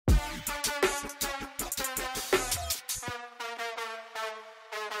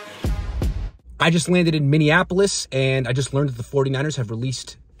I just landed in Minneapolis, and I just learned that the 49ers have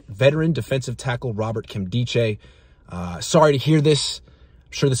released veteran defensive tackle Robert Nkemdiche. Sorry to hear this.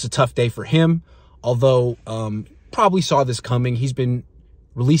 I'm sure this is a tough day for him, although probably saw this coming. He's been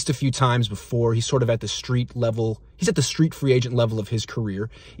released a few times before. He's sort of at the street level. He's at the street free agent level of his career,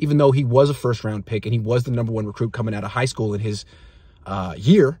 even though he was a first-round pick and he was the #1 recruit coming out of high school in his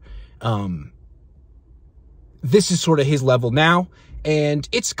year. This is sort of his level now, and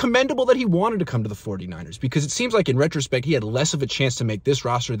it's commendable that he wanted to come to the 49ers, because it seems like in retrospect he had less of a chance to make this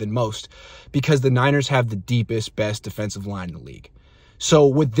roster than most, because the Niners have the deepest, best defensive line in the league. So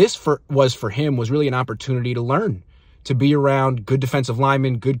what this was for him was really an opportunity to learn, to be around good defensive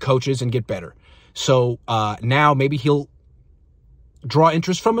linemen, good coaches, and get better. So now maybe he'll draw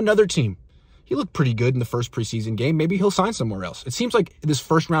interest from another team. He looked pretty good in the first preseason game. Maybe he'll sign somewhere else. It seems like this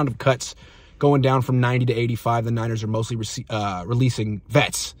first round of cuts, going down from 90 to 85, the Niners are mostly releasing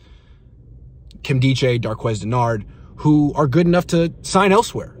vets, Nkemdiche, Darqueze Dennard, who are good enough to sign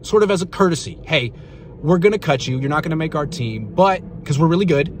elsewhere, sort of as a courtesy. Hey, we're going to cut you. You're not going to make our team, but because we're really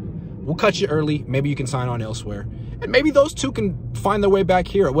good, we'll cut you early. Maybe you can sign on elsewhere. And maybe those two can find their way back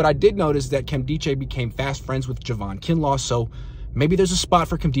here. What I did notice is that Nkemdiche became fast friends with Javon Kinlaw, so maybe there's a spot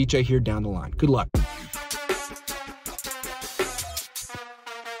for Nkemdiche here down the line. Good luck.